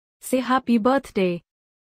say happy birthday.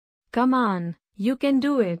 Come on, you can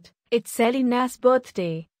do it. It's Ellina's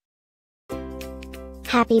birthday.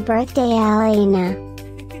 Happy birthday, Ellina.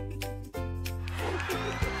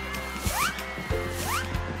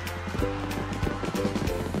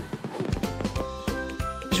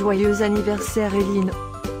 Joyeux anniversaire, Ellina.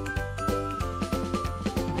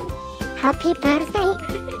 Happy birthday,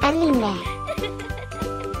 Ellina.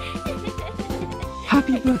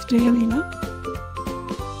 Happy birthday, Ellina.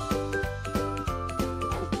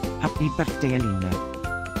 Happy birthday, Ellina.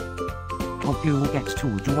 Hope you get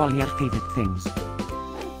to do all your favorite things.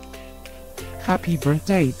 Happy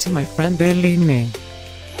birthday to my friend Ellina.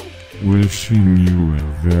 Wishing you a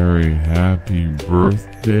very happy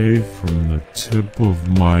birthday from the tip of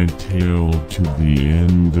my tail to the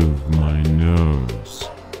end of my nose.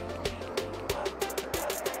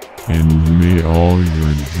 And may all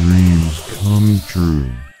your dreams come true.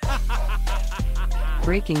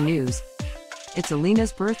 Breaking news. It's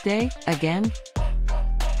Ellina's birthday, again?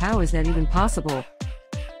 How is that even possible?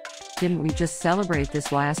 Didn't we just celebrate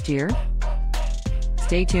this last year?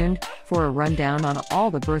 Stay tuned for a rundown on all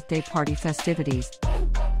the birthday party festivities.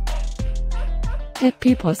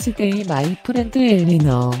 Happy birthday, my friend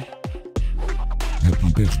Ellina. Happy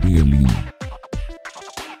birthday, Ellina.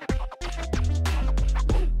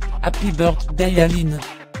 Happy birthday, Ellina.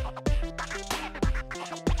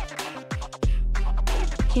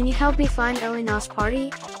 Can you help me find Ellina's party?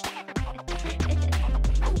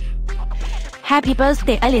 Happy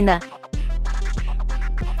birthday, Ellina.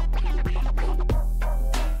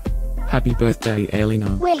 Happy birthday,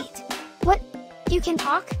 Ellina. Wait, what? You can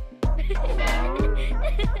talk?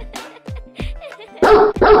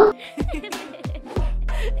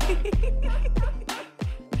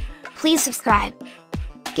 Please subscribe,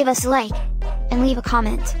 give us a like, and leave a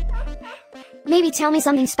comment. Maybe tell me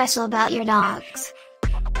something special about your dogs.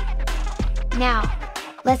 Now,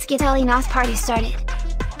 let's get Ellina's party started.